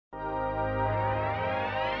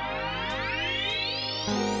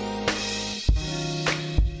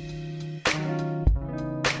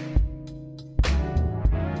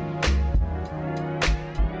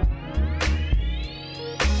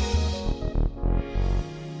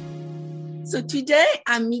So today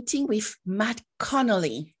I'm meeting with Matt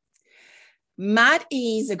Connolly. Matt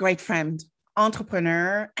is a great friend,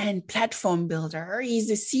 entrepreneur, and platform builder. He's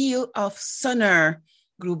the CEO of Sønr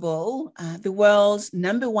Global, the world's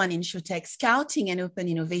 #1 InsurTech scouting and open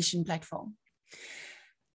innovation platform.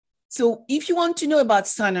 So if you want to know about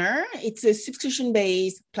Sønr, it's a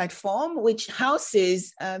subscription-based platform which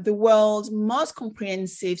houses the world's most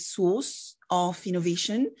comprehensive source of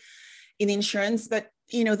innovation in insurance. But,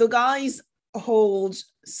 you know, the guys hold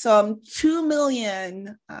some 2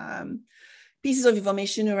 million pieces of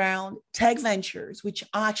information around tech ventures, which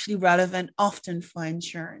are actually relevant often for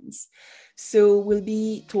insurance. So we'll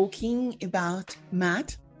be talking about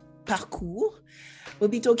Matt, parcours. We'll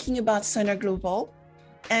be talking about Sønr Global,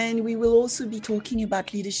 and we will also be talking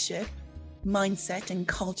about leadership, mindset, and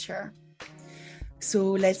culture.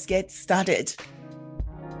 So let's get started.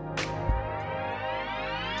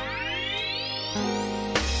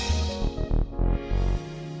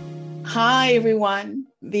 Hi, everyone.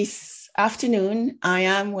 This afternoon, I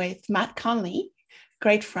am with Matt Connolly,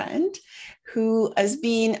 great friend, who has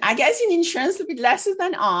been, I guess, in insurance a bit less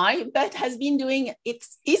than I, but has been doing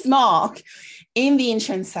his mark in the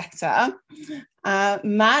insurance sector.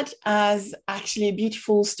 Matt has actually a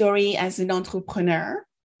beautiful story as an entrepreneur,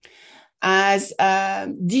 as a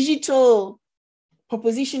digital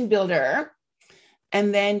proposition builder,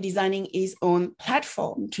 and then designing his own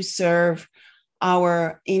platform to serve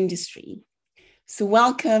our industry. So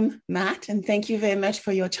welcome, Matt, and thank you very much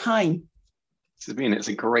for your time. Sabine, it's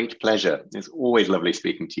a great pleasure. It's always lovely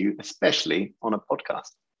speaking to you, especially on a podcast.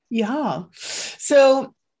 Yeah.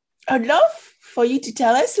 So I'd love for you to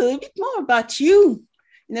tell us a little bit more about you.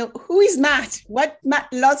 You know, who is Matt? What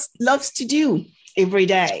Matt loves to do every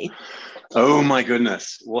day? Oh my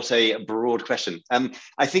goodness, what a broad question.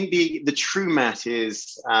 I think the true Matt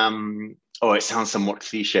is it sounds somewhat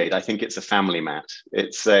cliched. I think it's a family Matt.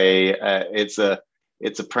 It's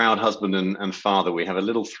a proud husband and father. We have a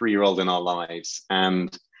little 3-year-old in our lives,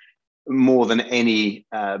 and more than any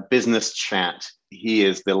business chat, he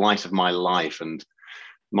is the light of my life. And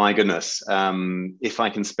my goodness, if I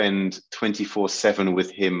can spend 24/7 with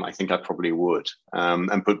him, I think I probably would,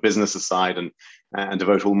 and put business aside and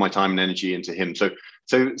devote all my time and energy into him. So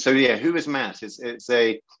yeah, who is Matt? It's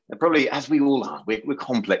probably, as we all are, we're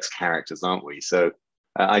complex characters, aren't we? So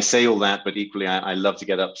I say all that, but equally, I love to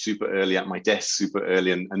get up super early at my desk super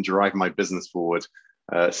early and drive my business forward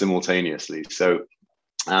simultaneously. So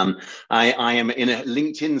I am, in a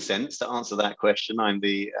LinkedIn sense, to answer that question, I'm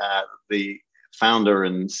the founder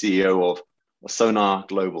and CEO of Sønr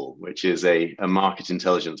Global, which is a market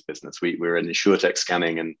intelligence business. We're an InsurTech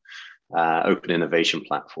scanning and open innovation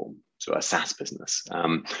platform, so a SaaS business.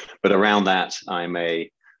 But around that, I'm a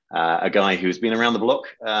guy who's been around the block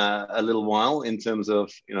a little while, in terms of,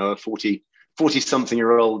 you know, a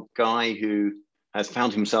 40-something-year-old guy who has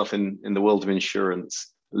found himself in the world of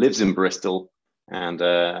insurance, lives in Bristol, and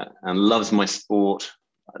loves my sport,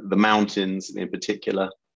 the mountains in particular,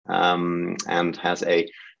 and has a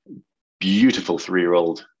beautiful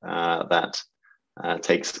 3-year-old that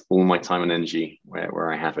takes all my time and energy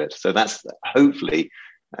where I have it. So that's hopefully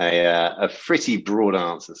a pretty broad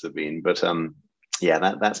answer, Sabine, but yeah,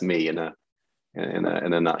 that's me in a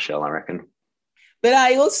nutshell, I reckon. But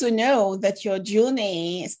I also know that your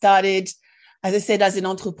journey started, as I said, as an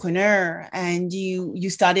entrepreneur, and you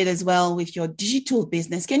started as well with your digital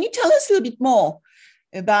business. Can you tell us a little bit more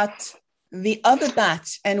about the other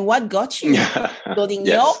Matt and what got you building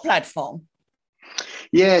your platform?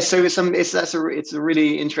 Yeah, so it's a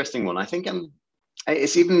really interesting one. I think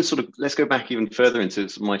it's even sort of, let's go back even further into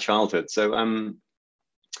my childhood. So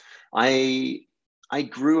I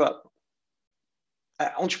grew up.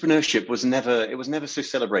 Entrepreneurship was never so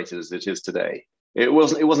celebrated as it is today. It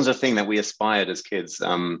wasn't a thing that we aspired as kids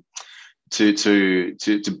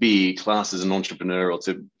to be classed as an entrepreneur, or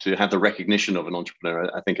to have the recognition of an entrepreneur.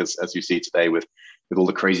 I think as you see today with all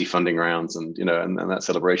the crazy funding rounds and, you know, and that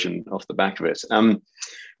celebration off the back of it.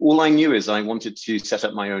 All I knew is I wanted to set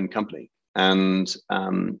up my own company. And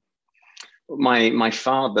my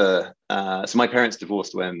father, so my parents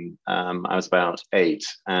divorced when I was about 8,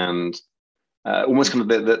 and almost kind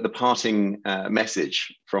of the parting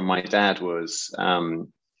message from my dad was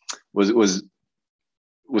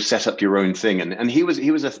set up your own thing, and he was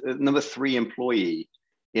a number 3 employee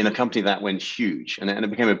in a company that went huge, and it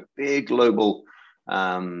became a big global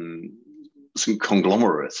some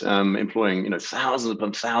conglomerate, employing thousands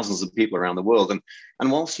upon thousands of people around the world.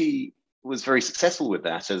 And whilst he was very successful with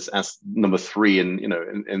that as number three in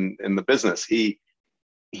the business, he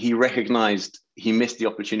recognized he missed the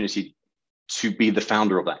opportunity to be the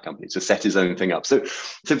founder of that company, to set his own thing up. So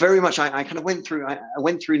very much I kind of went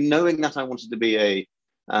through knowing that I wanted to be a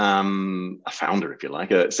founder, if you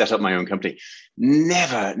like, set up my own company.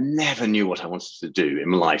 Never knew what I wanted to do in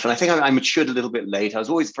my life. And I think I matured a little bit late. I was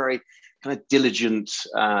always very kind of diligent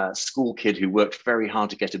school kid who worked very hard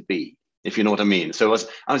to get a B, if you know what I mean. So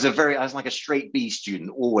I was like a straight B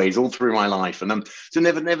student always, all through my life. And so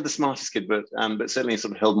never the smartest kid, but certainly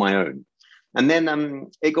sort of held my own. And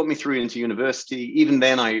then it got me through into university. Even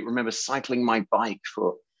then, I remember cycling my bike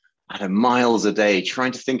for miles a day,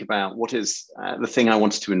 trying to think about what is the thing I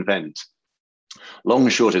wanted to invent. Long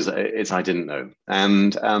and short is I didn't know.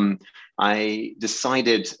 And I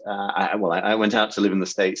decided, I went out to live in the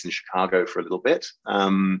States in Chicago for a little bit.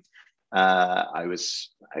 I was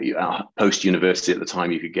post-university at the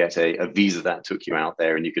time. You could get a visa that took you out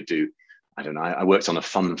there, and you could do, I worked on a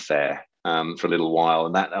fun fair for a little while,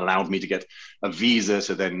 and that allowed me to get a visa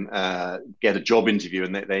to then get a job interview.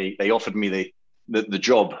 And they offered me the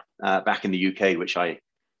job back in the UK, which I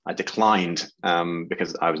declined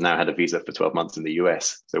because I now had a visa for 12 months in the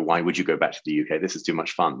US. So why would you go back to the UK? This is too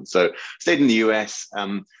much fun. So stayed in the US,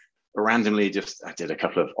 randomly I did a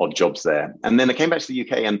couple of odd jobs there. And then I came back to the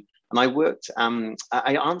UK and I worked,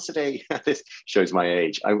 I answered this shows my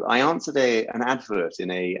age. I answered an advert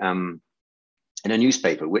in a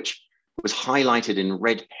newspaper, which was highlighted in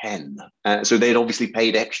red pen. So they'd obviously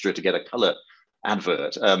paid extra to get a color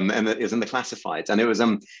advert, and it was in the classifieds, and it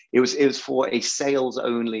was for a sales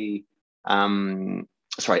only,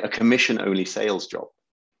 a commission only sales job.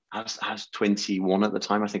 I was 21 at the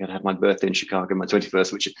time. I think I'd had my birthday in Chicago, my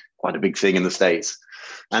 21st, which is quite a big thing in the States.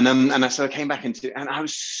 And so I came back and I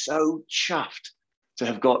was so chuffed to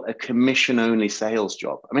have got a commission only sales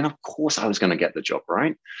job. I mean, of course I was going to get the job,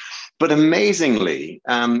 right? But amazingly,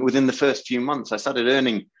 within the first few months, I started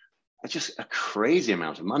earning just a crazy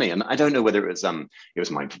amount of money. And I don't know whether it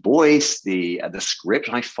was my voice, the script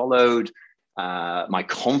I followed, my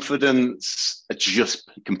confidence, just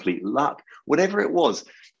complete luck, whatever it was.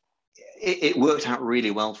 It worked out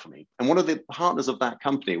really well for me. And one of the partners of that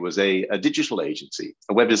company was a digital agency,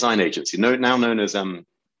 a web design agency, now known as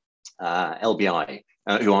LBI,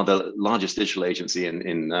 who are the largest digital agency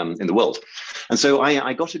in the world. And so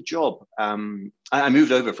I got a job. I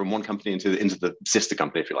moved over from one company into the sister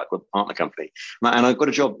company, if you like, or partner company. And I got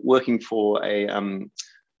a job working for a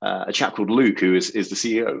chap called Luke, who is the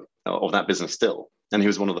CEO of that business still. And he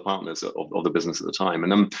was one of the partners of the business at the time.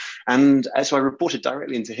 And so I reported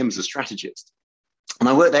directly into him as a strategist. And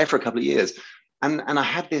I worked there for a couple of years. And I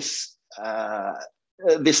had this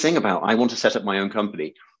thing about, I want to set up my own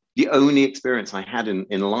company. The only experience I had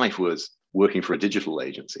in life was working for a digital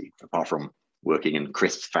agency, apart from working in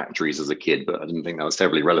crisp factories as a kid, but I didn't think that was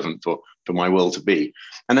terribly relevant for my world to be.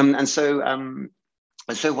 And so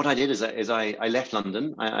what I did is I left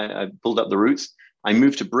London. I pulled up the roots. I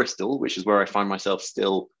moved to Bristol, which is where I find myself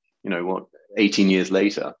still, 18 years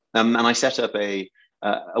later. And I set up a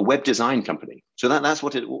web design company. So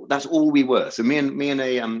that's all we were. So me and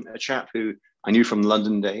a chap who I knew from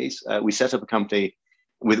London days, we set up a company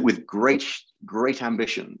with great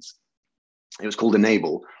ambitions. It was called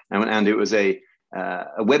Enable, and it was a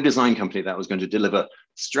web design company that was going to deliver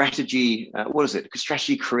strategy.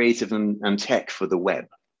 Strategy, creative, and tech for the web.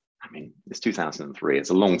 I mean, it's 2003.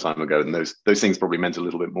 It's a long time ago, and those things probably meant a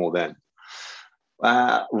little bit more then.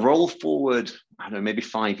 Roll forward, I don't know, maybe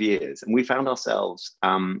 5 years, and we found ourselves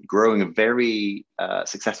growing a very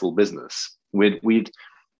successful business. We'd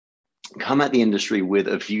come at the industry with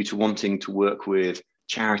a view to wanting to work with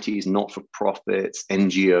charities, not-for-profits,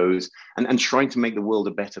 NGOs, and trying to make the world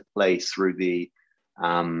a better place through the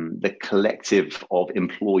collective of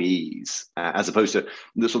employees, as opposed to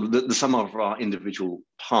the sum of our individual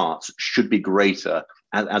parts should be greater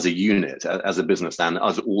as a unit, as a business, than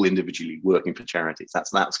us all individually working for charities.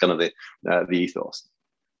 That's kind of the ethos.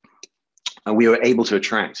 And we were able to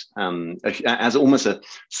attract, as almost a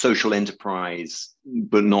social enterprise,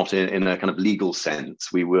 but not in a kind of legal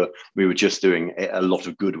sense. We were just doing a lot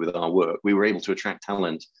of good with our work. We were able to attract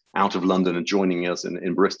talent out of London and joining us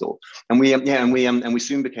in Bristol. And we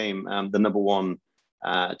soon became the number one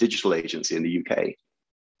digital agency in the UK.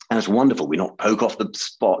 And it's wonderful. We not poke off the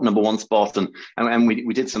number one spot, and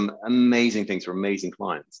we did some amazing things for amazing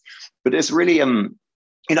clients. But it's really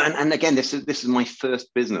and again, this is my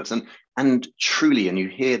first business, and truly, and you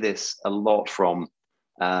hear this a lot from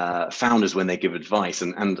founders when they give advice,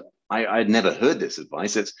 and I'd never heard this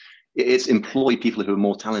advice. it's employ people who are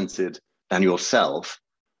more talented than yourself,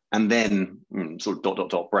 and then sort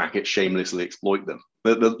of bracket shamelessly exploit them.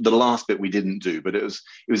 The last bit we didn't do, but it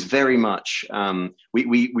was very much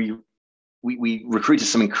we recruited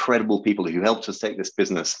some incredible people who helped us take this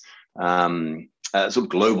business sort of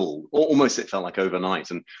global. Almost it felt like overnight,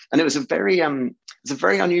 and it was a very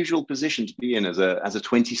unusual position to be in as a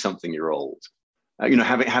 20-something-year-old.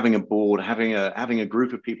 Having a board, having a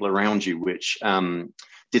group of people around you, which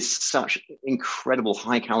did such incredible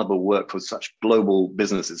high caliber work for such global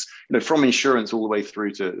businesses, from insurance all the way through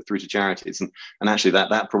to charities. And actually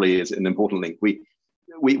that probably is an important link.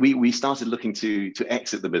 We started looking to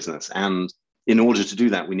exit the business. And in order to do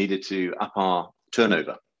that, we needed to up our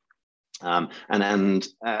turnover. And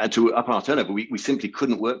to up our turnover, we simply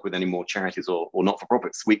couldn't work with any more charities or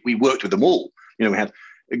not-for-profits. We worked with them all. We had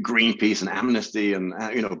Greenpeace and Amnesty and,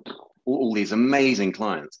 all these amazing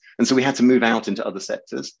clients. And so we had to move out into other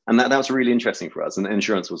sectors. And that was really interesting for us. And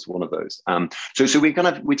insurance was one of those. So we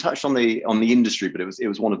touched on the industry, but it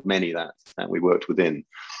was one of many that we worked within.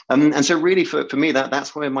 And so really for me,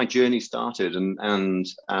 that's where my journey started.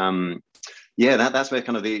 That's where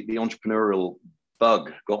kind of the entrepreneurial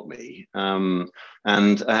bug got me. And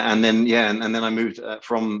then I moved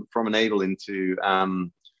from Enable into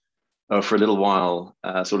for a little while,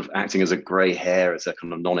 sort of acting as a grey hair, as a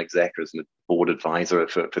kind of non-exec, as a board advisor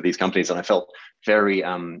for these companies. And I felt very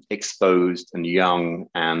exposed and young,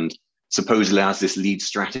 and supposedly as this lead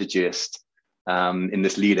strategist in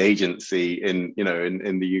this lead agency in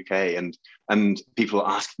the UK. And people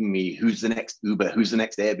are asking me, who's the next Uber? Who's the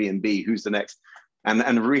next Airbnb? Who's the next?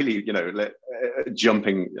 And really,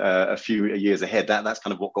 jumping a few years ahead, that's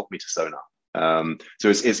kind of what got me to Sønr. So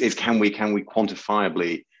it's can we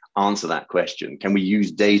quantifiably answer that question? Can we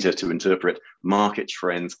use data to interpret market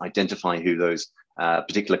trends, identify who those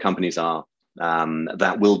particular companies are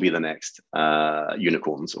that will be the next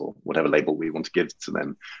unicorns, or whatever label we want to give to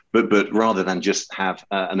them? But rather than just have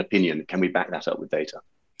an opinion, can we back that up with data?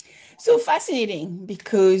 So fascinating,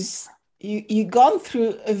 because you've gone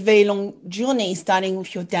through a very long journey, starting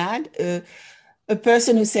with your dad, a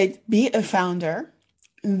person who said, be a founder.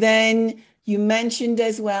 Then you mentioned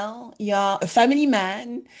as well, you're a family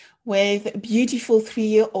man with a beautiful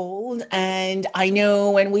 3-year-old. And I know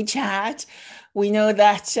when we chat, we know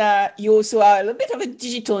that you also are a little bit of a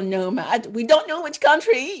digital nomad. We don't know which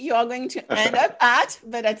country you are going to end up at,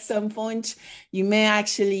 but at some point you may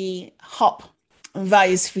actually hop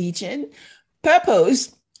various regions.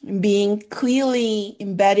 Purpose being clearly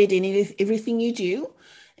embedded in everything you do,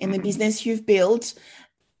 in the business you've built.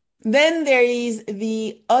 Then there is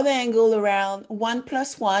the other angle around 1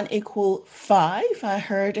 + 1 = 5, I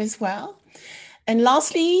heard as well. And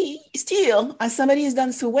lastly, still, as somebody has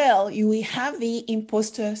done so well, you have the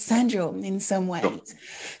imposter syndrome in some ways. Sure.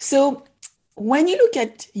 So when you look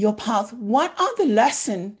at your path, what are the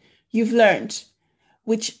lessons you've learned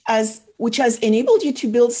which has enabled you to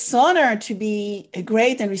build Sønr to be a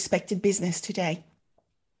great and respected business today?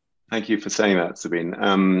 Thank you for saying that, Sabine.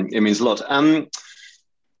 It means a lot.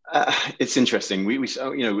 It's interesting. We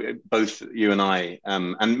both you and I,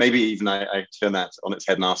 and maybe even I turn that on its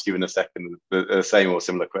head and ask you in a second the same or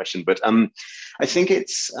similar question. But I think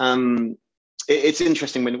it's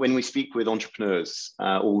interesting when we speak with entrepreneurs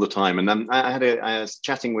all the time. And I was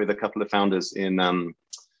chatting with a couple of founders in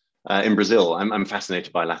Brazil. I'm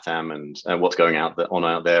fascinated by LATAM and what's going on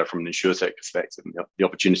out there from an InsurTech perspective, and the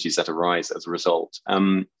opportunities that arise as a result.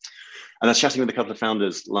 And I was chatting with a couple of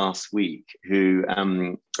founders last week who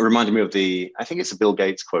reminded me of I think it's a Bill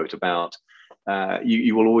Gates quote about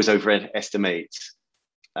you will always overestimate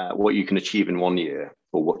what you can achieve in 1 year,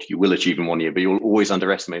 or what you will achieve in 1 year, but you'll always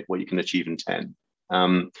underestimate what you can achieve in 10.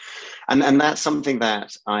 And that's something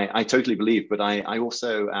that I totally believe, but I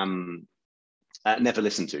also never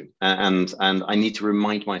listen to, and I need to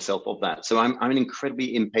remind myself of that. So I'm an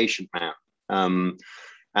incredibly impatient man.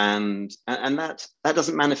 And that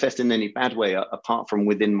doesn't manifest in any bad way apart from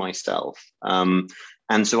within myself. And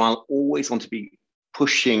so I'll always want to be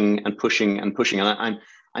pushing and pushing and pushing. And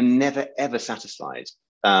I'm never, ever satisfied.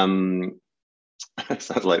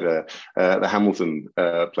 Sounds like the Hamilton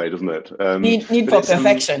play, doesn't it? Need for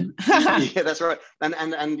perfection. Yeah, that's right. And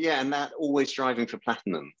that always striving for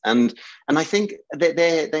platinum. And I think that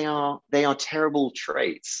they are terrible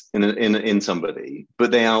traits in somebody,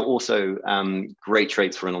 but they are also great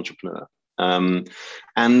traits for an entrepreneur. And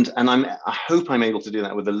I hope I'm able to do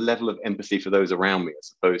that with a level of empathy for those around me,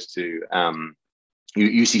 as opposed to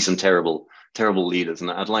you see some terrible leaders, and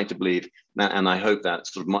I'd like to believe that, and I hope that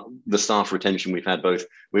sort of the staff retention we've had both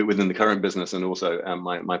within the current business and also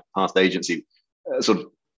my past agency sort of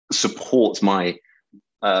supports my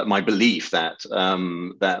my belief that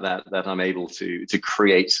that I'm able to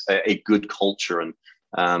create a good culture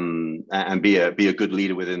and be a good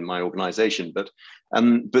leader within my organization. But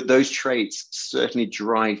those traits certainly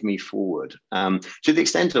drive me forward to the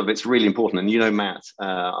extent of it's really important. And Matt,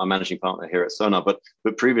 our managing partner here at Sønr,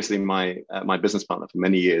 but previously my business partner for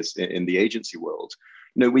many years in the agency world,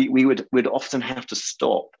 we'd often have to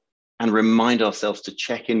stop and remind ourselves to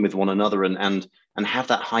check in with one another and have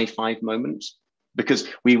that high five moment, because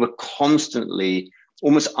we were constantly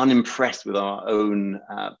almost unimpressed with our own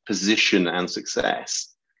position and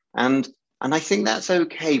success. And I think that's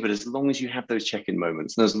okay, but as long as you have those check-in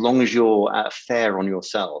moments and as long as you're fair on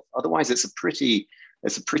yourself, otherwise it's a pretty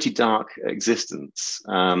dark existence.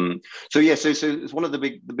 So it's one of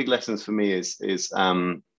the big lessons for me is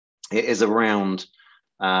around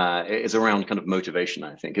kind of motivation.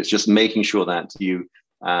 I think it's just making sure that you,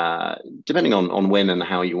 depending on when and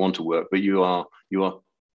how you want to work, but you are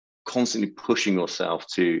constantly pushing yourself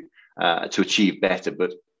to achieve better,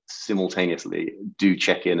 but simultaneously do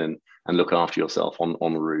check in and look after yourself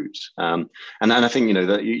en route. And I think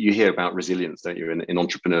that you hear about resilience, don't you, in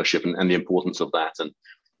entrepreneurship and the importance of that,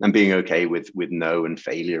 and being okay with no and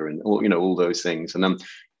failure and all those things. And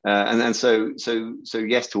so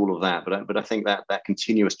yes to all of that, but I think that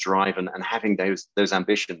continuous drive and having those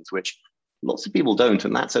ambitions, which lots of people don't,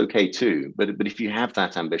 and that's okay too. But if you have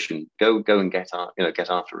that ambition, go and get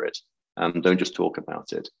after it. Don't just talk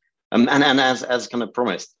about it. And as kind of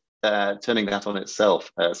promised, turning that on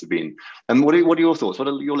itself, Sabine. And what are your thoughts? What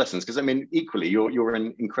are your lessons? Because I mean, equally, you're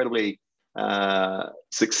an incredibly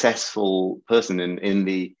successful person in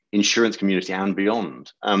the insurance community and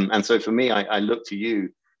beyond. And so for me, I look to you,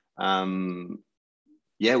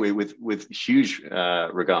 with huge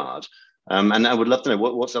regard. And I would love to know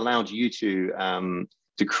what's allowed you to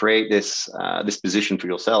create this position for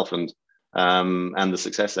yourself and the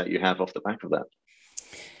success that you have off the back of that.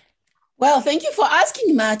 Well, thank you for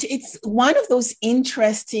asking, Matt. It's one of those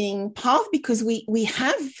interesting paths because we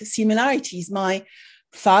have similarities. My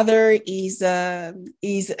father is a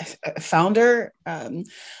founder, an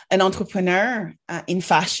entrepreneur in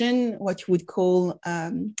fashion, what you would call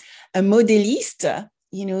a modeliste.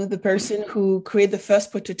 The person who created the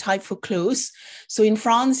first prototype for clothes. So in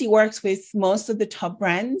France, he works with most of the top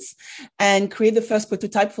brands and created the first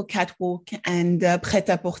prototype for catwalk and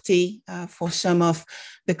prêt-à-porter for some of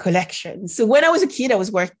the collection. So when I was a kid, I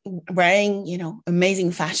was wearing,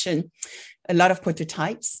 amazing fashion, a lot of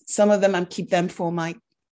prototypes. Some of them I keep them for my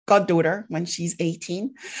goddaughter when she's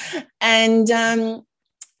 18. And,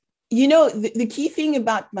 the key thing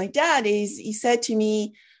about my dad is he said to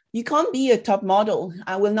me, you can't be a top model.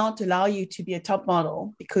 I will not allow you to be a top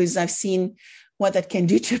model because I've seen what that can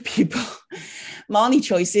do to people. My only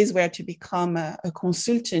choices were to become a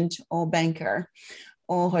consultant or banker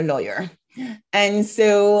or a lawyer. And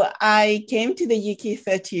so I came to the UK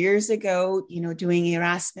 30 years ago, doing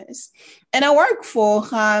Erasmus. And I worked for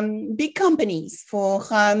big companies for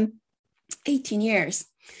 18 years.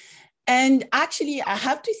 And actually, I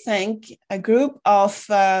have to thank a group of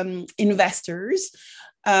investors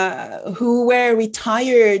who were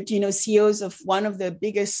retired, CEOs of one of the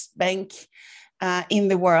biggest bank in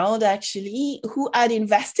the world, actually, who had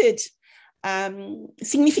invested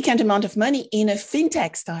significant amount of money in a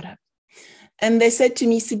fintech startup. And they said to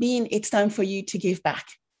me, Sabine, it's time for you to give back.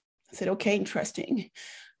 I said, okay, interesting.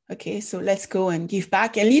 Okay, so let's go and give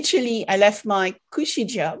back. And literally, I left my cushy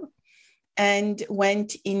job and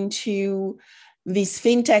went into this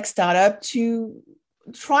fintech startup to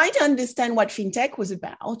try to understand what fintech was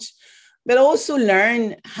about, but also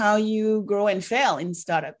learn how you grow and fail in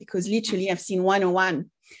startup, because literally I've seen 101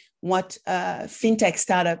 what a fintech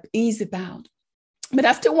startup is about. But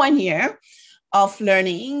after 1 year of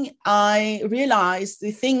learning, I realized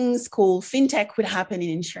the things called fintech would happen in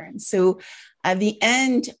insurance. So at the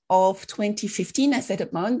end of 2015, I set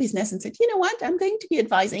up my own business and said, you know what, I'm going to be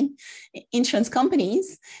advising insurance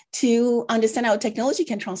companies to understand how technology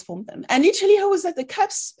can transform them. And literally, I was at the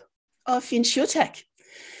cusp of InsurTech.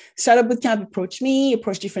 Startup Bootcamp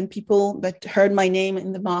approached different people that heard my name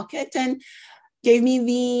in the market and gave me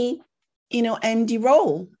the MD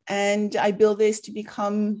role. And I built this to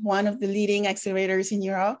become one of the leading accelerators in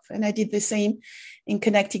Europe. And I did the same in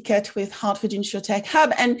Connecticut with Hartford InsurTech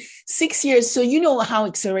Hub. And 6 years, so you know how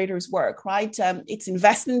accelerators work, right? It's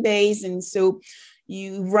investment-based. And so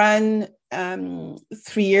you run 3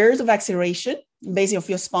 years of acceleration based off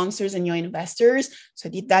your sponsors and your investors. So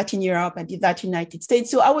I did that in Europe. I did that in the United States.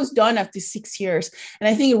 So I was done after 6 years. And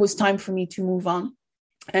I think it was time for me to move on.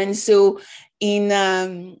 And so in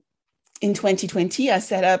 2020, I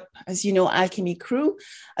set up, as you know, Alchemy Crew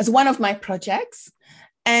as one of my projects.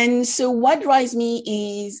 And so what drives me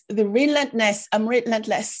is the relentless. I'm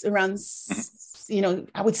relentless around,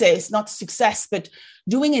 I would say it's not success, but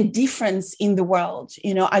doing a difference in the world.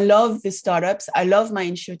 I love the startups. I love my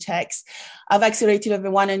InsurTechs. I've accelerated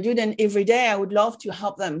over 100, and every day I would love to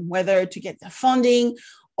help them, whether to get the funding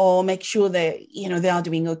or make sure that, they are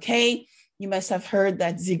doing okay. You must have heard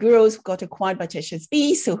that Ziguro's got acquired by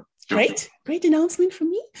HSB. So great announcement for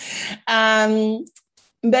me.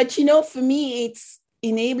 But, for me, it's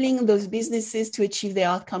enabling those businesses to achieve their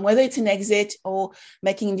outcome, whether it's an exit or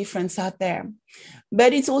making a difference out there.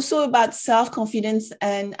 But it's also about self-confidence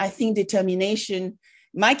and, I think, determination.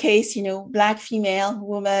 In my case, Black female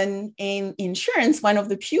woman in insurance, one of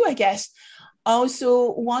the few, I guess,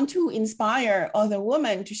 also want to inspire other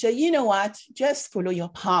women to say, you know what, just follow your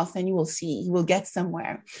path and you will see, you will get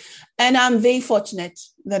somewhere. And I'm very fortunate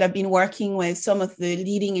that I've been working with some of the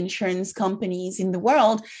leading insurance companies in the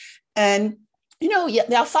world. And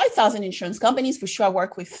there are 5,000 insurance companies. For sure, I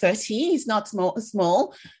work with 30. It's not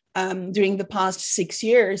small during the past 6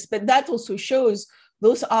 years. But that also shows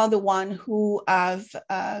those are the ones who have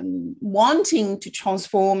wanting to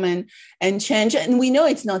transform and change. And we know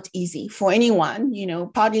it's not easy for anyone,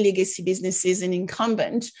 partly legacy businesses and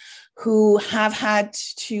incumbent who have had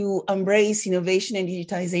to embrace innovation and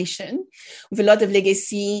digitization with a lot of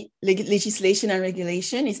legacy legislation and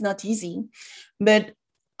regulation. It's not easy. But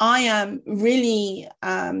I am really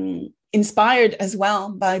inspired as well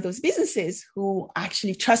by those businesses who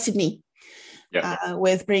actually trusted me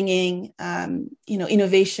with bringing,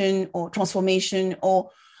 innovation or transformation, or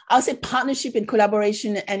I'll say partnership and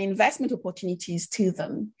collaboration and investment opportunities to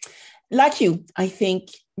them. Like you, I think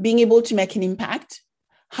being able to make an impact,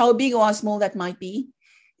 how big or small that might be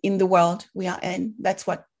in the world we are in, that's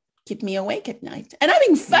what keeps me awake at night. And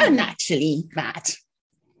having fun, actually, Matt.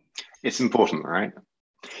 It's important, right?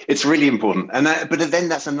 It's really important. But then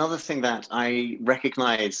that's another thing that I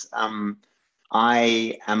recognize.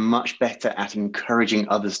 I am much better at encouraging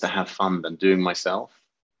others to have fun than doing myself,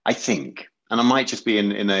 I think. And I might just be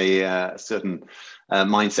in a certain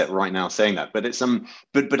mindset right now saying that. But it's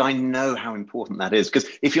but I know how important that is, because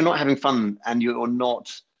if you're not having fun and you're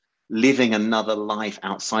not living another life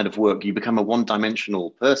outside of work, you become a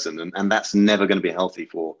one-dimensional person, and that's never going to be healthy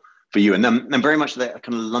for you. And very much that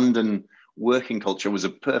kind of London working culture was a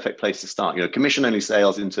perfect place to start. Commission only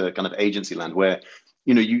sales into kind of agency land, where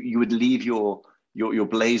you would leave your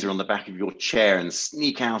blazer on the back of your chair and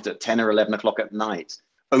sneak out at 10 or 11 o'clock at night,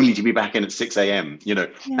 only to be back in at 6 a.m.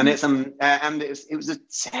 And it was a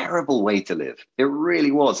terrible way to live. It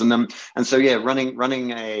really was. And so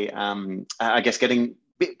running a I guess being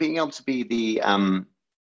able to be the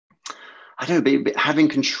having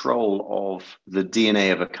control of the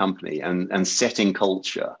DNA of a company and setting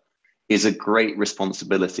culture is a great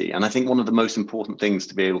responsibility. And I think one of the most important things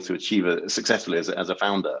to be able to achieve successfully as a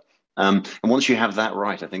founder. And once you have that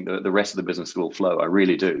right, I think the rest of the business will flow. I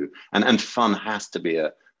really do. And fun has to be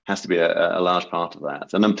a large part of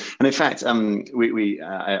that. And in fact,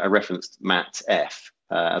 I referenced Matt F.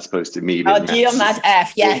 As opposed to me being dear Matt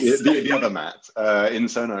F. Yes, the other Matt in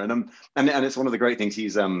Sønr, and it's one of the great things he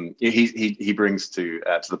brings to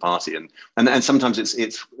the party, and sometimes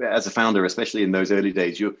it's as a founder, especially in those early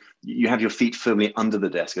days, you have your feet firmly under the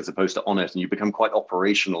desk as opposed to on it, and you become quite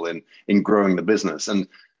operational in growing the business, and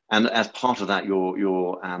as part of that,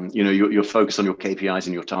 you're focused on your KPIs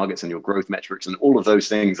and your targets and your growth metrics and all of those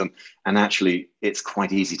things. And actually, it's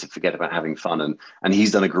quite easy to forget about having fun. And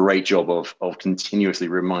he's done a great job of continuously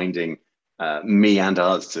reminding me and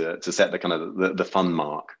us to set the kind of the fun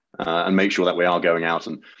mark and make sure that we are going out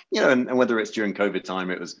and whether it's during COVID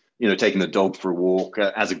time, it was taking the dog for a walk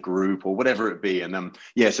as a group or whatever it be. And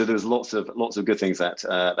so there's lots of good things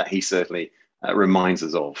that he certainly reminds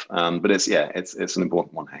us of, but it's an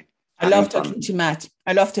important one. Hey, I love talking to Matt.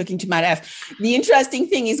 I love talking to Matt F. The interesting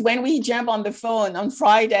thing is when we jump on the phone on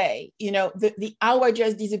Friday, the hour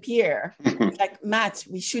just disappear. Like, Matt,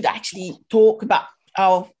 we should actually talk about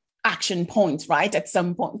our action points, right? At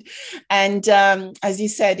some point. And as you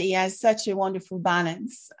said, he has such a wonderful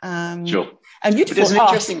balance. Sure. And beautiful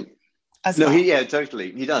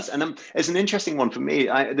totally. He does. And it's an interesting one for me.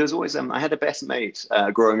 There's always, I had a best mate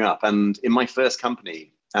growing up, and in my first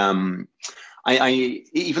company, I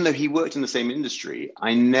even though he worked in the same industry,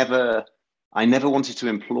 I never wanted to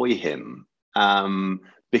employ him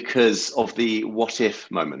because of the what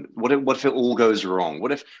if moment. What if it all goes wrong?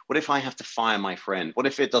 What if I have to fire my friend? What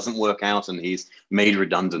if it doesn't work out and he's made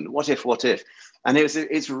redundant? What if? And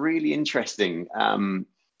it's really interesting.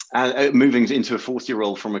 Moving into a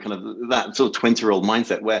 40-year-old from a kind of that sort of 20-year-old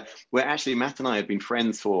mindset where actually Matt and I have been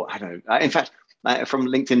friends for, I don't know, in fact, from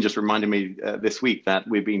LinkedIn just reminded me this week that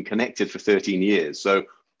we've been connected for 13 years. So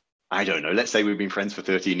I don't know. Let's say we've been friends for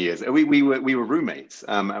 13 years. We were roommates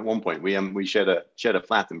at one point. We shared a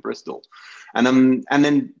flat in Bristol, and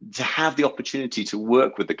then to have the opportunity to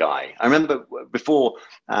work with the guy. I remember before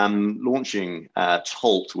launching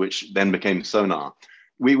Tolt, which then became Sønr.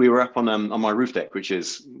 We were up on my roof deck, which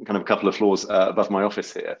is kind of a couple of floors above my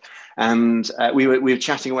office here, and we were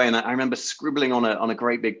chatting away. And I remember scribbling on a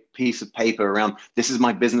great big piece of paper around, this is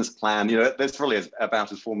my business plan. You know, that's probably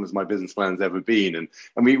about as formal as my business plan has ever been. And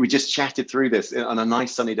we just chatted through this on a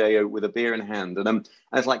nice sunny day with a beer in hand. And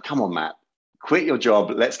I was like, come on, Matt, quit your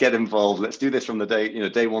job. Let's get involved. Let's do this from the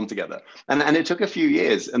day one together. And it took a few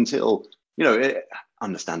years until,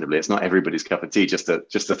 understandably, it's not everybody's cup of tea just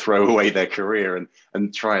to throw away their career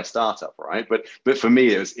and try a startup, right? But for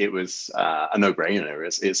me, it was a no-brainer.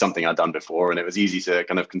 It's something I'd done before, and it was easy to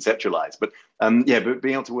kind of conceptualize. But but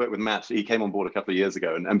being able to work with Matt, he came on board a couple of years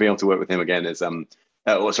ago, and being able to work with him again is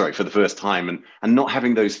for the first time, and not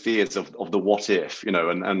having those fears of the what if,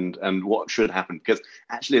 and what should happen, because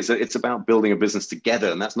actually it's about building a business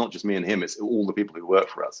together, and that's not just me and him, it's all the people who work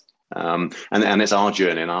for us, and it's our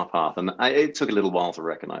journey and our path, and it took a little while to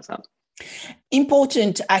recognize that.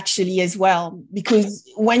 Important actually as well, because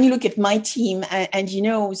when you look at my team and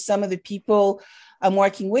some of the people I'm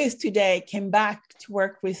working with today came back to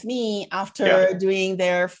work with me after doing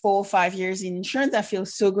their 4 or 5 years in insurance. I feel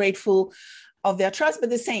so grateful of their trust,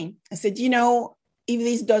 but the same. I said, if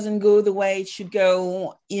this doesn't go the way it should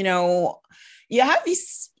go, you have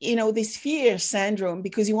this, this fear syndrome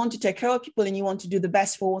because you want to take care of people and you want to do the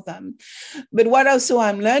best for them. But what also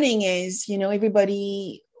I'm learning is,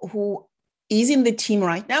 everybody who is in the team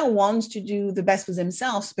right now wants to do the best for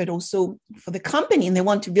themselves, but also for the company, and they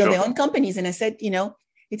want to build their own companies. And I said,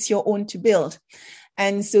 it's your own to build.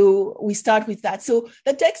 And so we start with that. So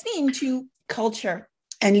that takes me into culture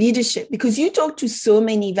and leadership, because you talk to so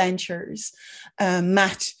many ventures,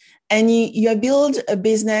 Matt, and you build a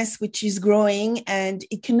business which is growing, and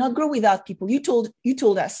it cannot grow without people. You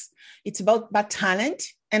told us it's about talent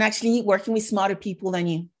and actually working with smarter people than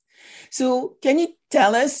you. So can you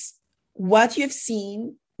tell us what you've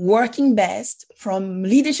seen working best from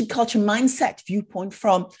leadership, culture, mindset viewpoint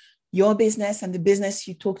from your business and the business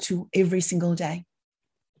you talk to every single day?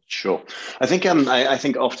 Sure. I think I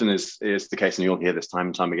think often is the case, and you'll hear this time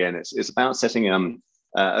and time again. It's about setting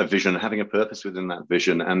a vision, having a purpose within that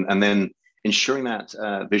vision, and then ensuring that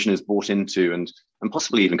vision is bought into and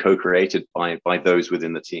possibly even co-created by those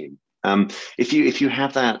within the team. If you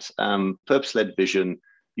have that purpose-led vision,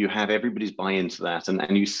 you have everybody's buy into that,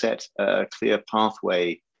 and you set a clear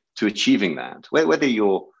pathway to achieving that. Whether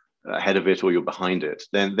you're ahead of it or you're behind it,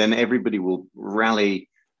 then everybody will rally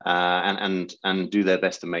and do their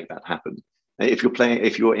best to make that happen. If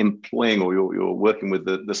you're employing or you're working with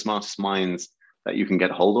the smartest minds that you can get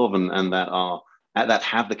hold of, and that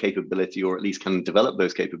have the capability, or at least can develop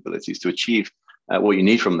those capabilities to achieve what you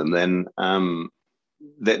need from them, then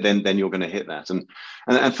you're going to hit that.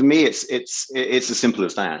 And for me, it's as simple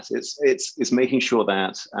as that. It's making sure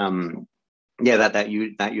that that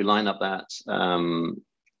you line up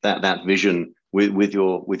that vision with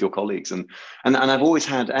your colleagues, and I've always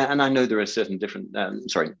had, and I know there are certainly different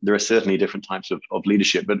types of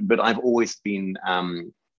leadership, but I've always been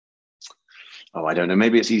I don't know,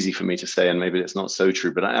 maybe it's easy for me to say, and maybe it's not so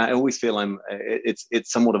true, but I always feel it's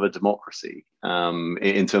somewhat of a democracy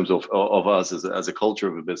in terms of us as a culture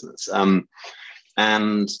of a business, and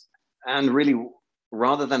really,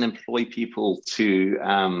 rather than employ people to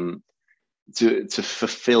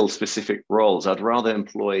fulfill specific roles, I'd rather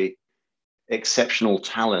employ exceptional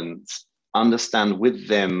talent, understand with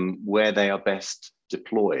them where they are best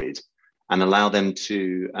deployed, and allow them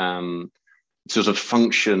to sort of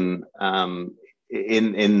function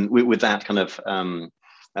with that kind of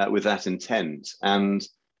with that intent. And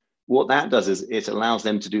what that does is it allows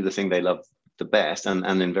them to do the thing they love the best,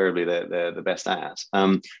 and invariably they're the best at,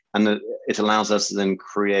 and it allows us to then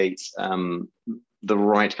create the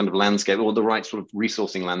right kind of landscape, or the right sort of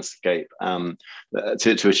resourcing landscape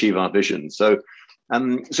to achieve our vision. So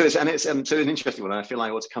it's an interesting one. I feel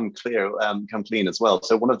like what's come clean as well.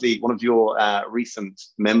 So one of your recent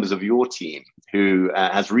members of your team who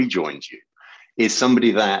has rejoined you is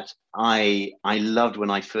somebody that I loved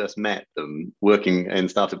when I first met them working in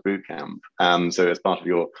Startup Bootcamp. So as part of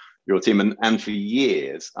your team, and for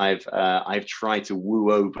years I've tried to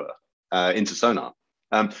woo over into Sønr.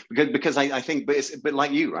 Because I think, but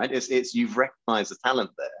like you, right? It's you've recognized the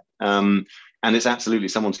talent there, and it's absolutely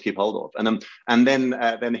someone to keep hold of. And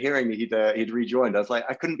then hearing he'd rejoined, I was like,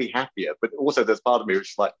 I couldn't be happier. But also, there's part of me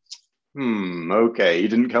which is like, Okay, you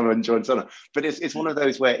didn't come and join Sønr. But it's one of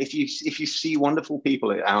those where if you see wonderful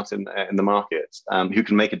people out in the market who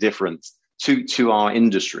can make a difference to our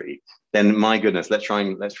industry, then my goodness, let's try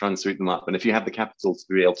and sweep them up. And if you have the capital to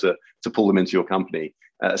be able to pull them into your company,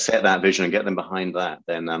 set that vision and get them behind that,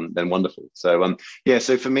 then wonderful. So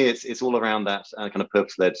so for me, it's all around that kind of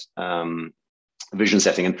purpose-led vision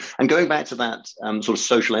setting, and going back to that sort of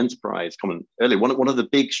social enterprise comment earlier. One of the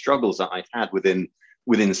big struggles that I've had within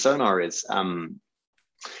Sønr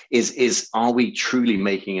is are we truly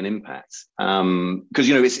making an impact? Because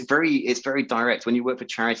it's very direct when you work for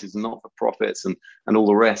charities and not for profits and all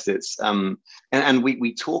the rest. It's and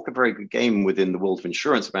we talk a very good game within the world of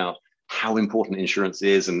insurance about how important insurance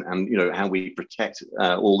is and how we protect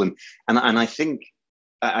all them, and I think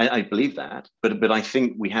I believe that, but I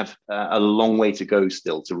think we have a long way to go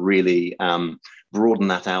still to really broaden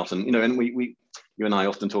that out, and and you and I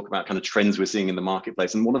often talk about kind of trends we're seeing in the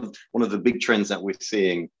marketplace, and one of the big trends that we're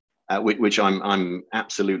seeing, which I'm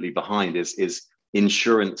absolutely behind, is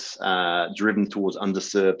insurance driven towards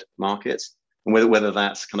underserved markets, and whether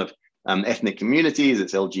that's kind of ethnic communities,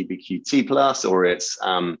 it's LGBTQ plus, or it's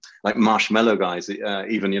like Marshmallow guys,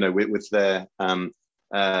 even with their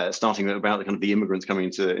starting about the kind of the immigrants coming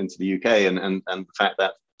into the UK, and the fact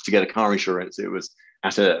that to get a car insurance, it was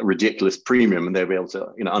at a ridiculous premium, and they'll be able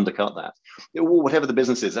to undercut that. Whatever the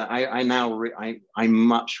business is, I'm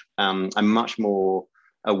much more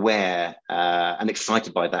aware and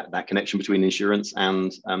excited by that connection between insurance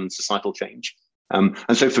and societal change. And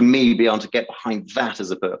so for me, being able to get behind that as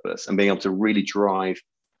a purpose and being able to really drive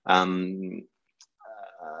the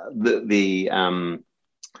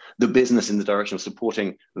business in the direction of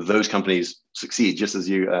supporting those companies succeed, just as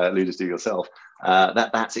you alluded to yourself,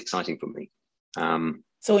 that's exciting for me.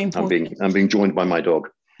 So important. I'm being joined by my dog.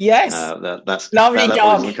 Yes, that's lovely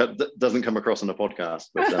dog. Doesn't come across on the podcast,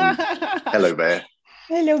 but hello, Bear.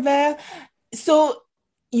 Hello, Bear. So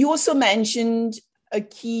you also mentioned a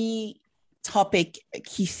key topic, a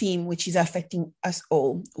key theme, which is affecting us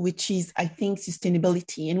all, which is, I think,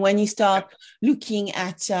 sustainability. And when you start looking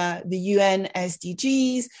at the UN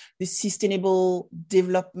SDGs, the Sustainable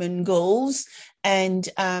Development Goals, and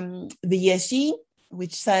the ESG,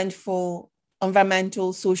 which stand for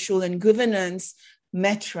environmental, social, and governance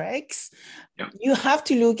metrics, you have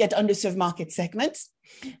to look at underserved market segments.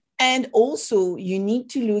 And also you need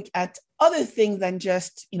to look at other things than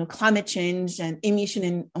just, climate change and emission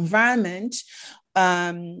and environment,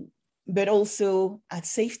 but also at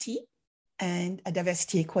safety and at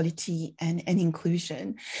diversity, equality, and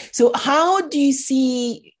So how do you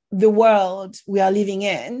see the world we are living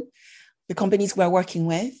in, the companies we're working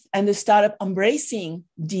with, and the startup embracing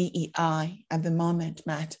DEI at the moment,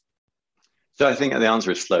 Matt? So I think the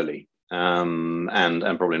answer is slowly, and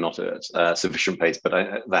probably not at sufficient pace, but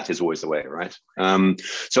that is always the way, right?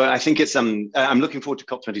 So I think it's I'm looking forward to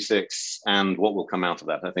COP26 and what will come out of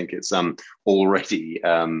that. I think it's already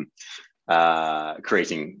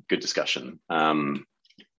creating good discussion.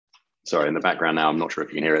 Sorry, in the background now, I'm not sure if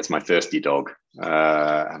you can hear it. It's my thirsty dog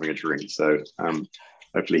having a drink. So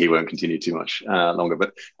hopefully he won't continue too much longer.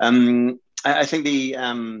 But I think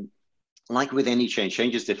like with any change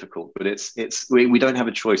is difficult, but we don't have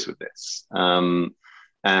a choice with this,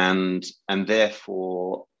 and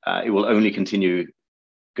therefore it will only continue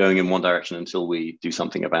going in one direction until we do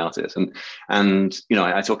something about it. And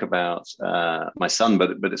I talk about my son,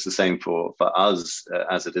 but it's the same for us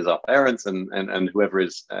as it is our parents and whoever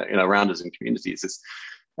is around us in communities.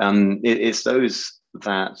 It's those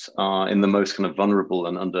that are in the most kind of vulnerable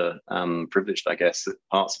and under privileged, I guess,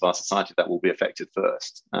 parts of our society that will be affected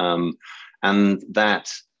first. And that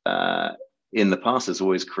in the past has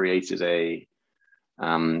always created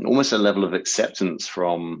almost a level of acceptance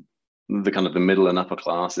from the kind of the middle and upper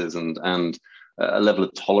classes, and a level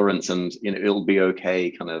of tolerance, and it'll be okay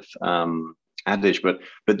kind of adage. But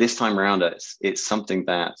this time around, it's something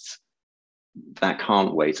that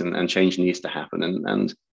can't wait, and change needs to happen,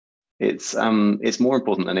 and it's more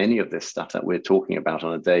important than any of this stuff that we're talking about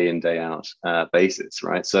on a day in, day out basis,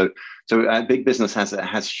 right? So big business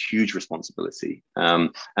has huge responsibility,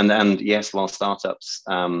 and yes, while startups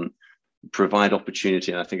provide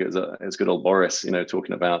opportunity, and I think it's good old Boris,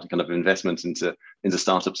 talking about kind of investment into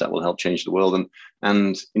startups that will help change the world,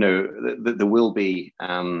 and there will be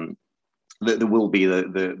the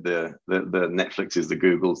Netflixes, the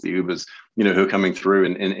Googles, the Ubers, who are coming through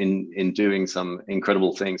in doing some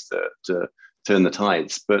incredible things to turn the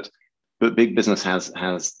tides. But big business has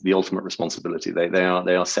the ultimate responsibility. They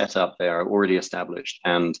are set up, they are already established,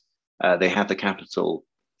 and they have the capital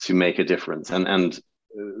to make a difference. And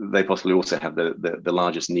they possibly also have the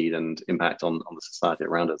largest need and impact on the society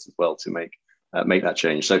around us as well to make that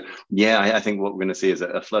change. So yeah, I think what we're going to see is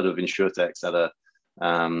a flood of insurtechs that are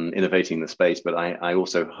innovating the space. But I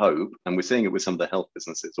also hope, and we're seeing it with some of the health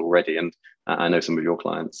businesses already, and I know some of your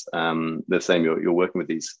clients, the same. You're working with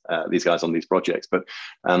these guys on these projects, but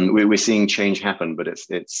we're seeing change happen. But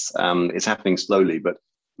it's happening slowly, but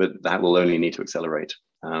that will only need to accelerate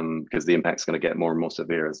because the impact's going to get more and more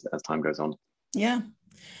severe as time goes on. Yeah.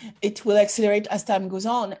 It will accelerate as time goes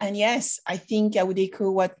on. And yes, I think I would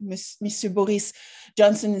echo what Mr. Boris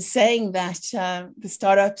Johnson is saying, that the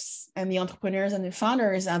startups and the entrepreneurs and the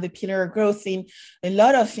founders are the pillar of growth in a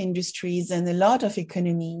lot of industries and a lot of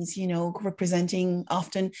economies, representing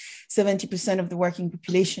often 70% of the working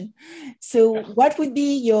population. So what would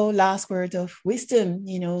be your last word of wisdom,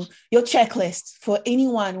 your checklist for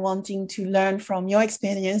anyone wanting to learn from your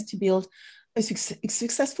experience to build a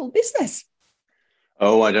successful business?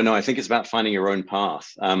 Oh, I don't know. I think it's about finding your own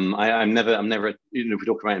path. I'm never, if we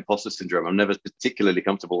talk about imposter syndrome, I'm never particularly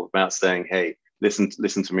comfortable about saying, hey, listen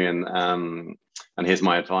to me and here's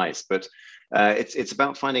my advice. But it's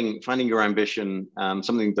about finding your ambition,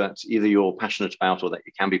 something that either you're passionate about or that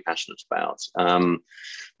you can be passionate about. But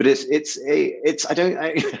this is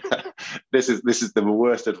the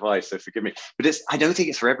worst advice, so forgive me. But I don't think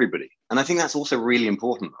it's for everybody. And I think that's also really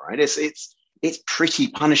important, right? It's pretty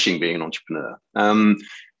punishing being an entrepreneur,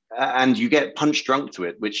 and you get punch drunk to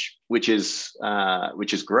it, which is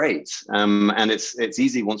great, and it's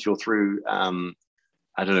easy once you're through. I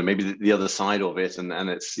don't know, maybe the other side of it, and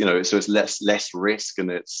it's so it's less risk,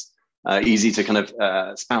 and it's easy to kind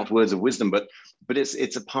of spout words of wisdom, but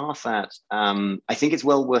it's a path that I think it's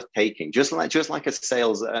well worth taking. Just like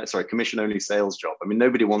a commission only sales job. I mean,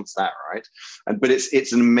 nobody wants that, right? But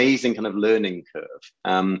it's an amazing kind of learning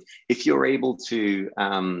curve. If you're able to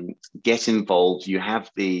get involved, you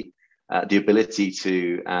have the ability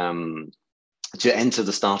to enter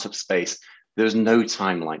the startup space. There's no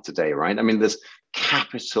time like today, right? I mean, there's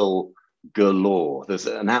capital galore. There's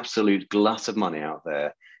an absolute glut of money out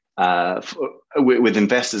there. With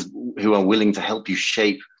investors who are willing to help you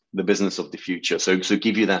shape the business of the future. So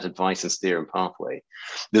give you that advice and steer and pathway.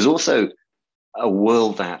 There's also a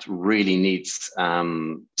world that really needs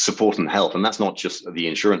support and help. And that's not just the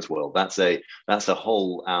insurance world. That's a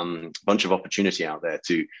whole bunch of opportunity out there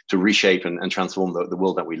to reshape and transform the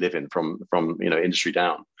world that we live in from industry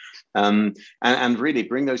down. And really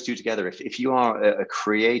bring those two together. If you are a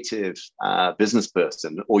creative business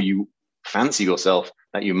person, or you fancy yourself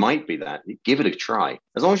that you might be that, give it a try.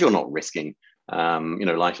 As long as you're not risking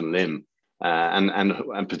life and limb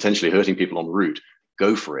and potentially hurting people en route,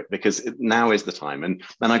 go for it, because now is the time. And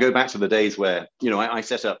I go back to the days where I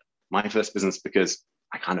set up my first business because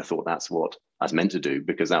I kind of thought that's what I was meant to do,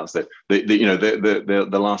 because that was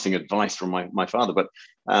the lasting advice from my father. But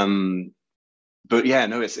yeah,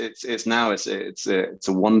 no, it's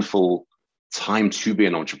a wonderful time to be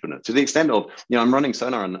an entrepreneur, to the extent of I'm running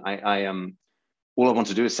Sønr, and I all I want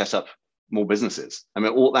to do is set up more businesses. I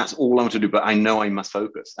mean, that's all I want to do, but I know I must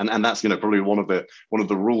focus, and that's probably one of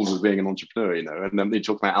the rules of being an entrepreneur. And then you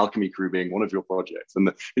talk about Alchemy Crew being one of your projects,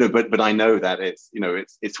 and but I know that it's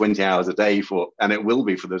 20 hours a day and it will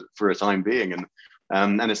be for a time being, and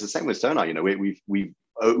it's the same with Sønr.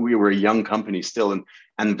 We were a young company still,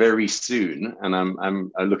 and very soon, and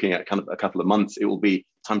I'm looking at kind of a couple of months, it will be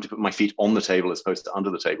time to put my feet on the table as opposed to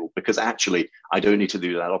under the table, because actually I don't need to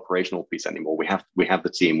do that operational piece anymore. We have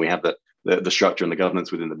the team, we have the structure and the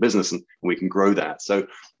governance within the business, and we can grow that. So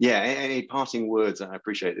yeah, any parting words? I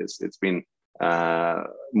appreciate it. It's been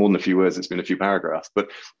more than a few words. It's been a few paragraphs,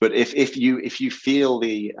 but if you feel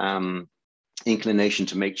the inclination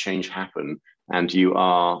to make change happen, and you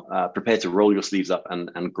are prepared to roll your sleeves up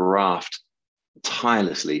and graft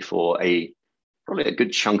tirelessly for probably a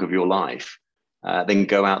good chunk of your life, then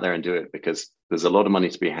go out there and do it, because there's a lot of money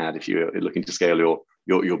to be had if you're looking to scale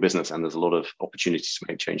your business, and there's a lot of opportunities to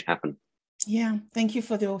make change happen. Yeah, thank you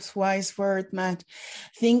for those wise words, Matt.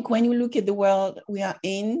 I think when you look at the world we are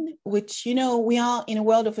in, which, we are in a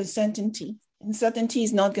world of uncertainty. Uncertainty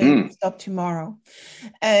is not going to stop tomorrow.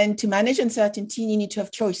 And to manage uncertainty, you need to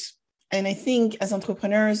have choice. And I think as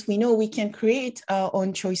entrepreneurs, we know we can create our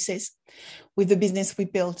own choices with the business we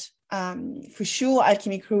built. For sure,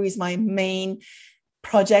 Alchemy Crew is my main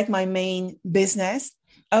project, my main business.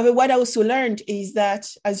 However, what I also learned is that,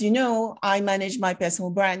 as you know, I manage my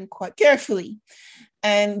personal brand quite carefully.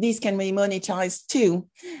 And this can be monetized too.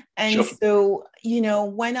 And sure. So,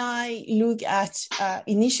 when I look at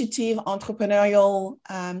initiative, entrepreneurial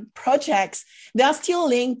projects, they are still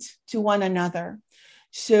linked to one another.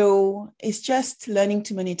 So it's just learning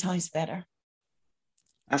to monetize better.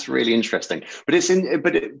 That's really interesting.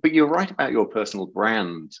 But you're right about your personal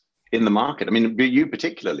brand in the market. I mean, you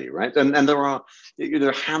particularly, right? And there are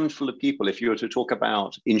a handful of people. If you were to talk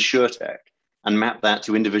about InsurTech and map that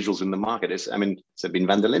to individuals in the market, Sabine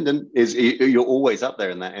VdL you're always up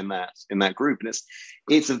there in that group, and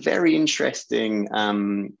it's a very interesting.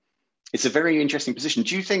 It's a very interesting position.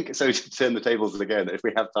 Do you think so? To turn the tables again, if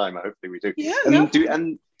we have time, hopefully we do. Yeah,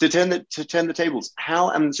 and to turn the tables,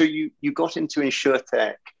 how? So you got into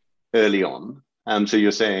InsurTech early on. So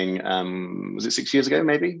you're saying, was it 6 years ago,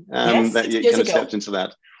 maybe? Yes, that 6 you years kind of ago. stepped into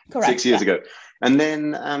that. Correct. 6 years ago, and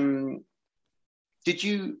then did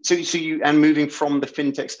you? So you and moving from the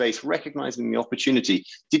fintech space, recognizing the opportunity.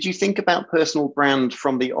 Did you think about personal brand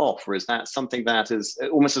from the off, or is that something that is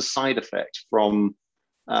almost a side effect from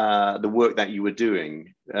the work that you were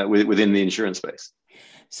doing within the insurance space?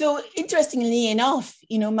 So interestingly enough,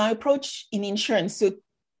 my approach in insurance. So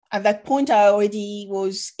at that point, I already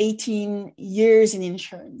was 18 years in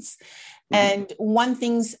insurance. Mm-hmm. And one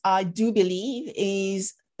thing I do believe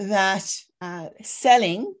is that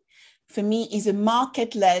selling, for me, is a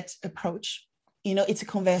market-led approach. It's a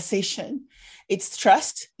conversation. It's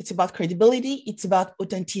trust. It's about credibility. It's about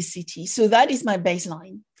authenticity. So that is my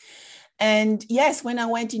baseline. And yes, when I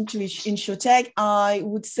went into InsurTech, I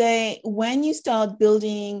would say when you start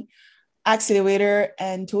building accelerator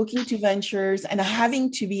and talking to ventures and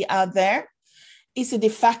having to be out there, it's a de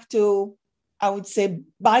facto, I would say,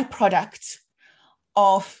 byproduct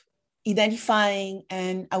of identifying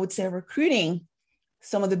and I would say recruiting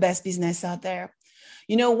some of the best business out there.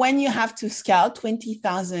 When you have to scout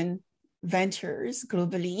 20,000 ventures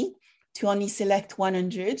globally to only select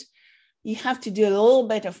 100, you have to do a little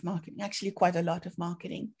bit of marketing, actually quite a lot of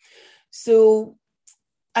marketing. So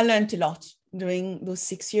I learned a lot during those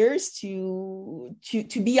 6 years to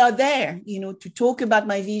be out there, to talk about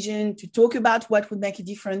my vision, to talk about what would make a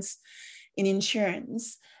difference in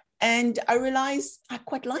insurance. And I realized I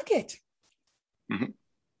quite like it. Mm-hmm.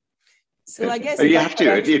 So I guess you have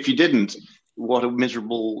to. If you didn't, what a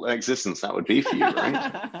miserable existence that would be for you,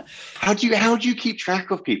 right? How do you keep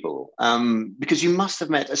track of people? Because you must have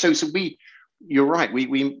met. So you're right.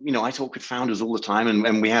 We I talk with founders all the time,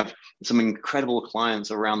 and we have some incredible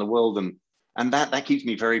clients around the world, and that keeps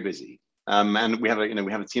me very busy. And we have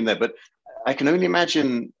a team there, but I can only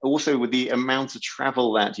imagine also with the amount of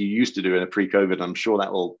travel that you used to do in a pre-COVID. I'm sure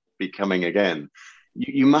that will be coming again.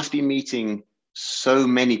 You must be meeting so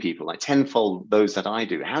many people, like tenfold those that I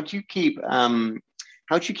do. How do you keep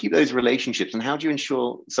those relationships, and how do you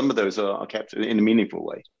ensure some of those are kept in a meaningful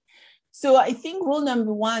way? So I think rule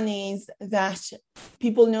number one is that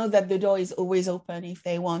people know that the door is always open if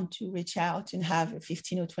they want to reach out and have a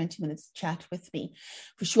 15 or 20 minutes chat with me.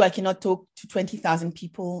 For sure, I cannot talk to 20,000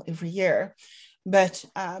 people every year. But,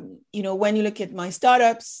 when you look at my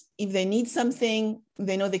startups, if they need something,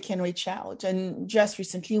 they know they can reach out. And just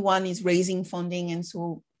recently, one is raising funding. And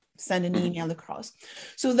so send an email across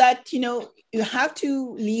so that, you have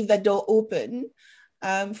to leave that door open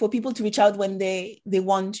for people to reach out when they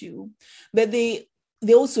want to. But they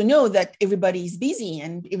also know that everybody is busy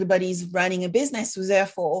and everybody is running a business. So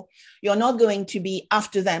therefore, you're not going to be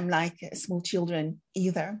after them like small children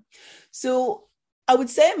either. So I would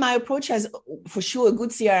say my approach has for sure a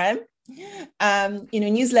good CRM,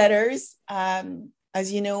 newsletters,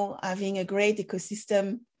 as you know, having a great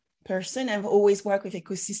ecosystem person. I've always worked with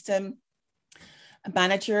ecosystem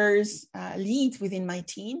managers, leads within my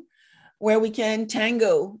team, where we can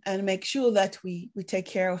tango and make sure that we take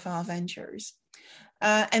care of our ventures.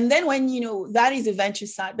 And then when, that is a venture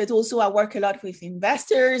side, but also I work a lot with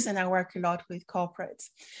investors and I work a lot with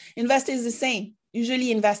corporates. Investors is the same.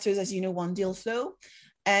 Usually investors, as you know, want deal flow,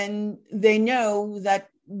 and they know that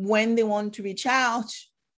when they want to reach out,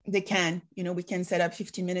 they can, we can set up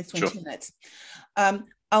 15 minutes, 20 minutes.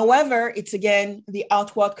 However, it's again, the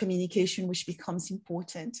outward communication, which becomes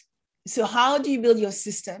important. So how do you build your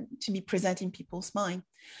system to be present in people's mind?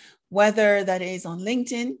 Whether that is on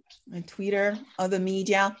LinkedIn, on Twitter, other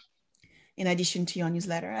media, in addition to your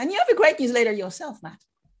newsletter. And you have a great newsletter yourself, Matt.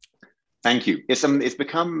 Thank you. It's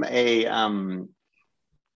become a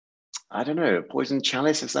I don't know, poison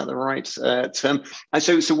chalice, is that the right term? And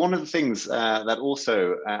so one of the things that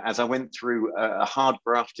also, as I went through a hard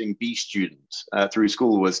grafting B student through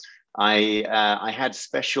school, was I had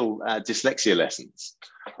special dyslexia lessons.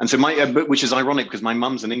 And so which is ironic because my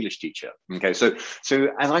mum's an English teacher. Okay, so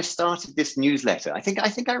as I started this newsletter, I think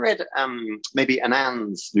I read maybe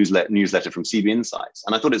Anand's newsletter from CB Insights,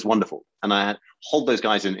 and I thought it's wonderful. And I hold those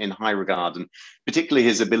guys in high regard, and particularly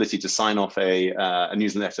his ability to sign off a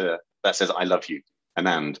newsletter that says "I love you."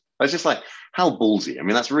 and. I was just like, how ballsy. I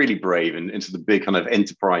mean, that's really brave into the big kind of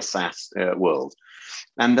enterprise SaaS world.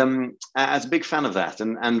 And as a big fan of that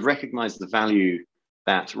and recognize the value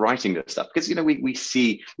that writing this stuff, because, we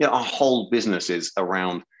see, our whole business is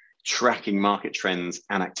around tracking market trends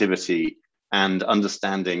and activity and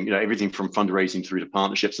understanding, everything from fundraising through to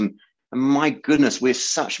partnerships. And my goodness, we're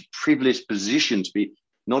such a privileged position to be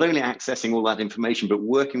not only accessing all that information, but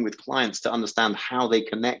working with clients to understand how they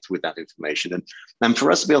connect with that information. And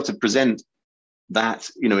for us to be able to present that,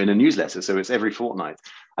 in a newsletter, so it's every fortnight,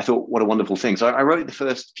 I thought, what a wonderful thing. So I wrote the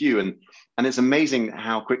first few, and it's amazing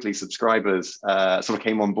how quickly subscribers sort of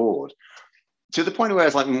came on board, to the point where I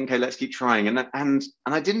was like, okay, let's keep trying. And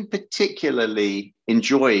I didn't particularly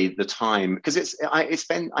enjoy the time, because I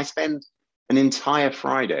spend an entire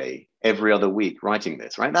Friday every other week writing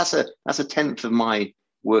this, right? That's a tenth of my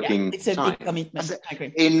working it's a time. big commitment. That's I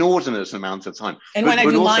agree. Inordinate amount of time. And when I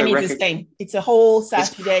do mine, it's the same. It's a whole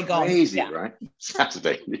Saturday gone. Crazy, right?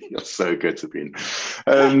 Saturday. You're so good, Sabine.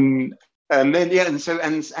 And then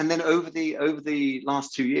and then over the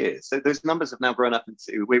last 2 years, so those numbers have now grown up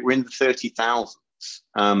into, we're in the 30,000s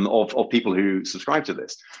of people who subscribe to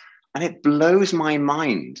this, and it blows my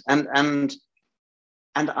mind. And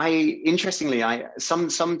interestingly,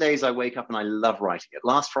 some days I wake up and I love writing it.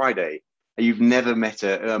 Last Friday, you've never met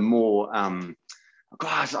a more, I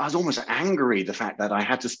was almost angry the fact that I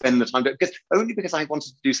had to spend the time, because I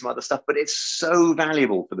wanted to do some other stuff, but it's so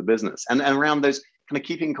valuable for the business. And around those kind of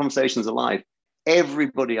keeping conversations alive,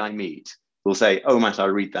 everybody I meet will say, oh, Matt, I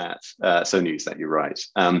read that news that you write.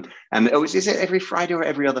 Is it every Friday or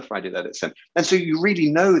every other Friday that it's sent? And so you really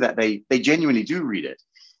know that they genuinely do read it.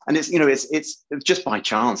 And it's just by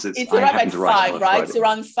chance. It's around at 5, right? It's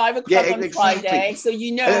around 5 o'clock on Friday. So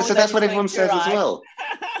so that's what everyone says as well.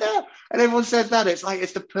 Yeah, and everyone says that. It's like,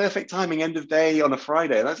 it's the perfect timing, end of day on a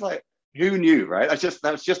Friday. And that's like, who knew, right?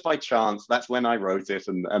 That was just by chance. That's when I wrote it,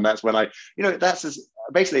 and that's when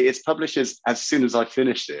basically it's published as soon as I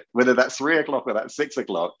finished it, whether that's 3 o'clock or that's 6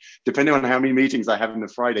 o'clock, depending on how many meetings I have in the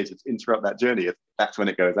Friday to interrupt that journey. That's when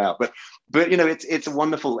it goes out. But it's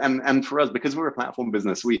wonderful, and for us, because we're a platform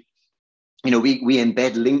business, we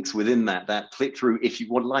embed links within that click through. If you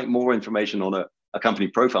would like more information on a company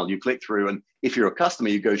profile, you click through, and if you're a customer,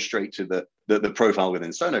 you go straight to the profile within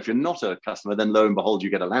Sønr. If you're not a customer, then lo and behold, you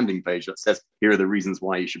get a landing page that says, here are the reasons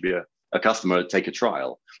why you should be a customer, take a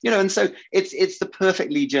trial. And so it's the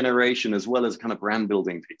perfect lead generation as well as kind of brand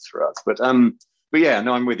building piece for us. But yeah,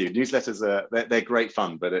 no, I'm with you. Newsletters they're great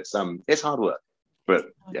fun, but it's hard work. But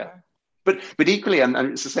yeah, but equally, and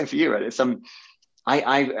it's the same for you, right? It's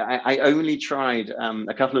I only tried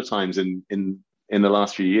a couple of times in the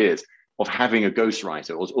last few years of having a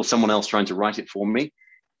ghostwriter or someone else trying to write it for me.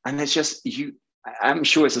 And it's just, I'm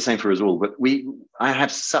sure it's the same for us all, but I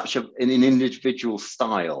have such an individual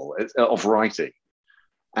style of writing,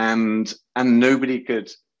 and nobody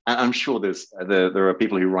could, I'm sure there are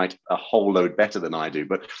people who write a whole load better than I do,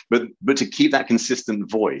 but to keep that consistent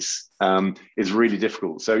voice is really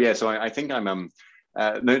difficult. So yeah, so I think I'm,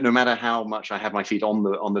 no matter how much I have my feet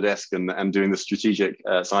on the desk and doing the strategic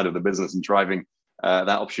side of the business and driving that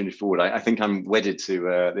opportunity forward, I think I'm wedded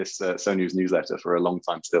to this Sønr newsletter for a long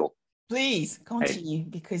time still. Please continue,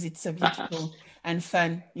 because it's a beautiful and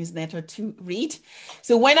fun newsletter to read.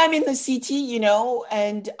 So when I'm in the city,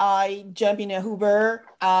 and I jump in a Uber,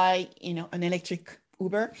 an electric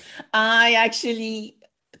Uber, I actually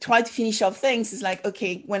try to finish off things. It's like,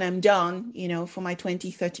 okay, when I'm done, for my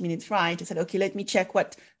 20-30 minutes ride, I said, okay, let me check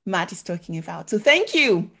what Matt is talking about. So thank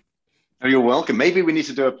you. Oh, you're welcome. Maybe we need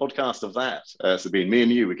to do a podcast of that, Sabine. Me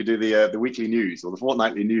and you, we could do the weekly news or the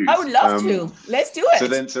fortnightly news. I would love to. Let's do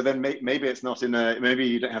it. So then maybe it's not maybe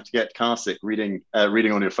you don't have to get car sick reading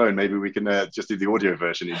on your phone. Maybe we can just do the audio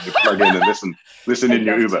version. You can plug in and listen in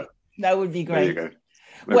your Uber. That would be great. There you go.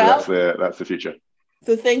 Maybe that's the future.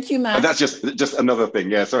 So thank you, Matt. And that's just another thing.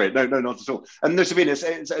 Yeah, sorry. No, not at all. And no, Sabine,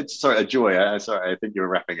 it's sorry, a joy. Sorry, I think you were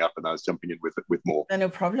wrapping up and I was jumping in with more. No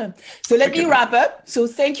problem. So let me wrap up. So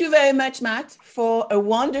thank you very much, Matt, for a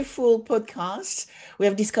wonderful podcast. We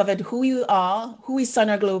have discovered who you are, who is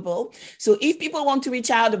Sønr Global. So if people want to reach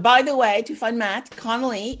out, by the way, to find Matt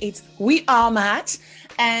Connolly, it's We Are Matt.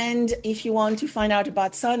 And if you want to find out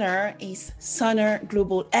about Sønr, it's Sønr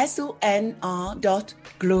Global, SONR.global.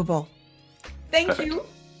 Thank Perfect. You.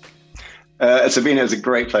 Sabine, it was a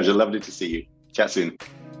great pleasure. Lovely to see you. Chat soon.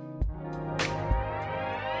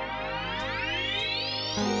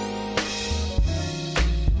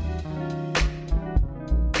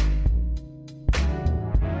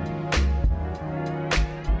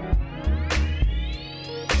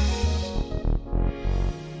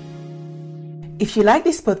 If you like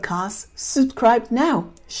this podcast, subscribe now,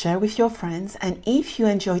 share with your friends, and if you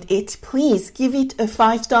enjoyed it, please give it a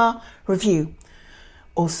 5-star review.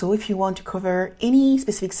 Also, if you want to cover any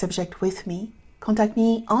specific subject with me, contact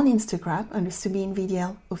me on Instagram under Sabine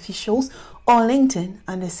VdL Officials or LinkedIn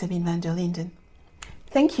under Sabine VdL.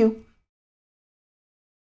 Thank you.